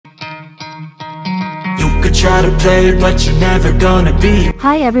could try to play, but you're never gonna be.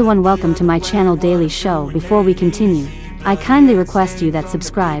 Hi everyone, welcome to my channel Daily Show. Before we continue, I kindly request you that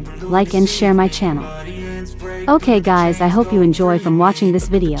subscribe, like and share my channel. Okay guys, I hope you enjoy from watching this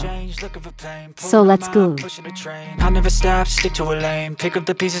video. So let's go. I'll never stop, stick to a lane, pick up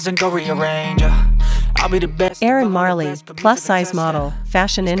the pieces and go rearrange. I'll be the best. Erin Marley, plus-size model,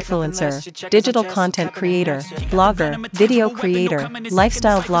 fashion influencer, digital content creator, blogger, video creator,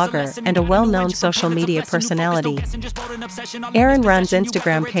 lifestyle vlogger, and a well-known social media personality. Erin runs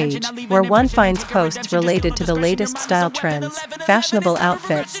Instagram page, where one finds posts related to the latest style trends, fashionable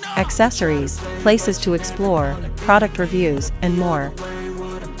outfits, accessories, places to explore, product reviews, and more.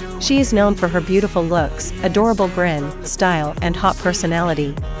 She is known for her beautiful looks, adorable grin, style, and hot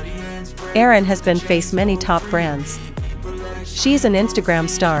personality. Erin has been faced many top brands. She is an Instagram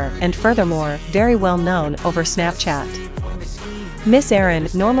star and furthermore, very well known over Snapchat. Miss Erin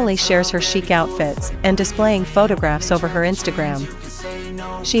normally shares her chic outfits and displaying photographs over her Instagram.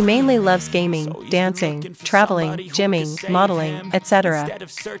 She mainly loves gaming, dancing, traveling, gymming, modeling, etc.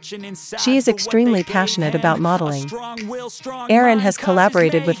 She is extremely passionate about modeling. Erin has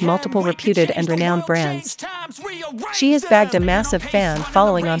collaborated with multiple reputed and renowned brands. She has bagged a massive fan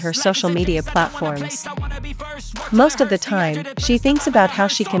following on her social media platforms. Most of the time, she thinks about how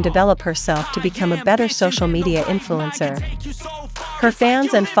she can develop herself to become a better social media influencer. Her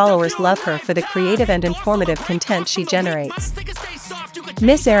fans and followers love her for the creative and informative content she generates.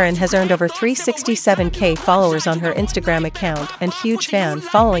 Miss Erin has earned over 367,000 followers on her Instagram account and huge fan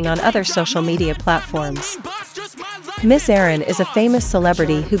following on other social media platforms. Miss Erin is a famous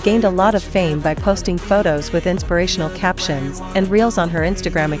celebrity who gained a lot of fame by posting photos with inspirational captions and reels on her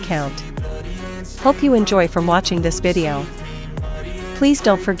Instagram account. Hope you enjoy from watching this video. Please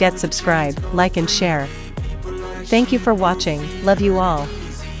don't forget subscribe, like and share. Thank you for watching, love you all.